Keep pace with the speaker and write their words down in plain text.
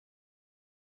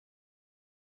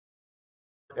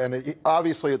And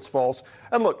obviously it's false.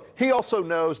 And look, he also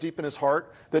knows deep in his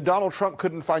heart that Donald Trump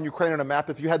couldn't find Ukraine on a map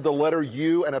if you had the letter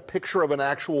U and a picture of an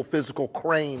actual physical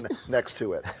crane next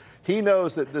to it. He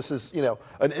knows that this is,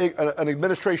 an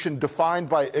administration defined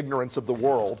by ignorance of the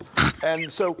world.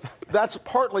 And so that's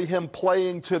partly him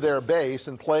playing to their base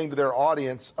and playing to their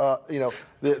audience,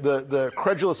 the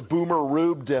credulous boomer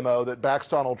Rube demo that backs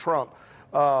Donald Trump,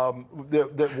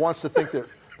 that wants to think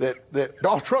that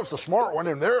Donald Trump's a smart one,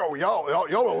 and y'all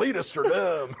elitists are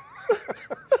dumb.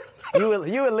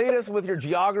 You elitists with your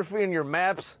geography and your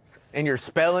maps and your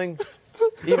spelling,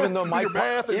 even though your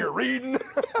math and your reading.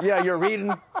 Yeah, you're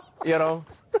reading,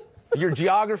 your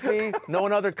geography,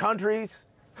 knowing other countries,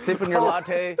 sipping your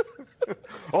latte.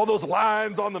 All those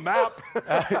lines on the map.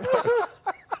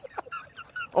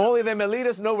 Only them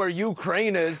elitists know where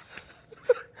Ukraine is.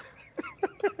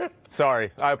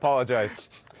 Sorry, I apologize.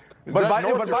 But by the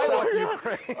way,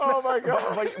 oh my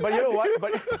God! But you know what?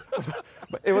 But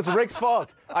it was Rick's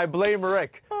fault. I blame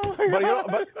Rick. Oh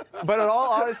but in all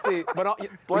honesty, blame you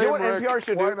know what Rick. NPR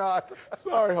should Why do? not?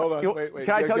 Sorry, hold on. Wait. Can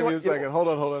I tell you give me a second. Hold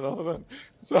on.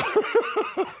 Sorry.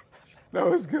 That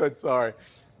was good. Sorry,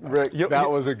 Rick. That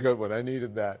was a good one. I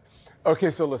needed that. Okay,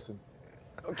 so listen.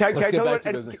 Let's get back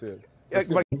to business here.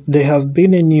 There have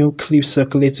been a new clip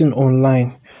circulating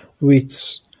online with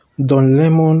Don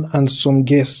Lemon and some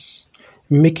guests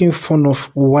making fun of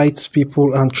white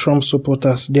people and Trump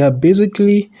supporters. They are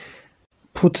basically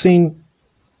putting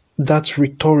that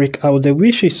rhetoric out there,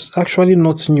 which is actually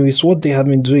not new. It's what they have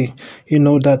been doing.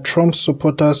 That Trump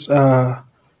supporters are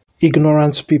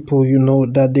ignorant people,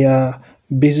 that they are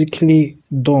basically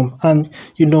dumb. And,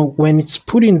 when it's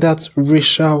put in that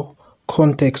racial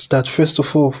context, that first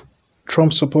of all,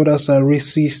 Trump supporters are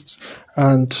racists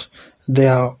and they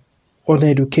are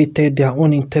uneducated, they are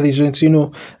unintelligent.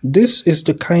 This is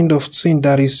the kind of thing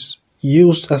that is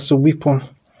used as a weapon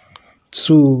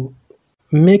to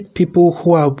make people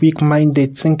who are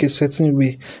weak-minded think a certain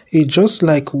way. It's just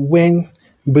like when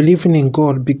believing in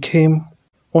God became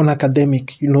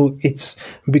unacademic, it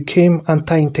became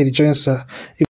anti-intelligentsia.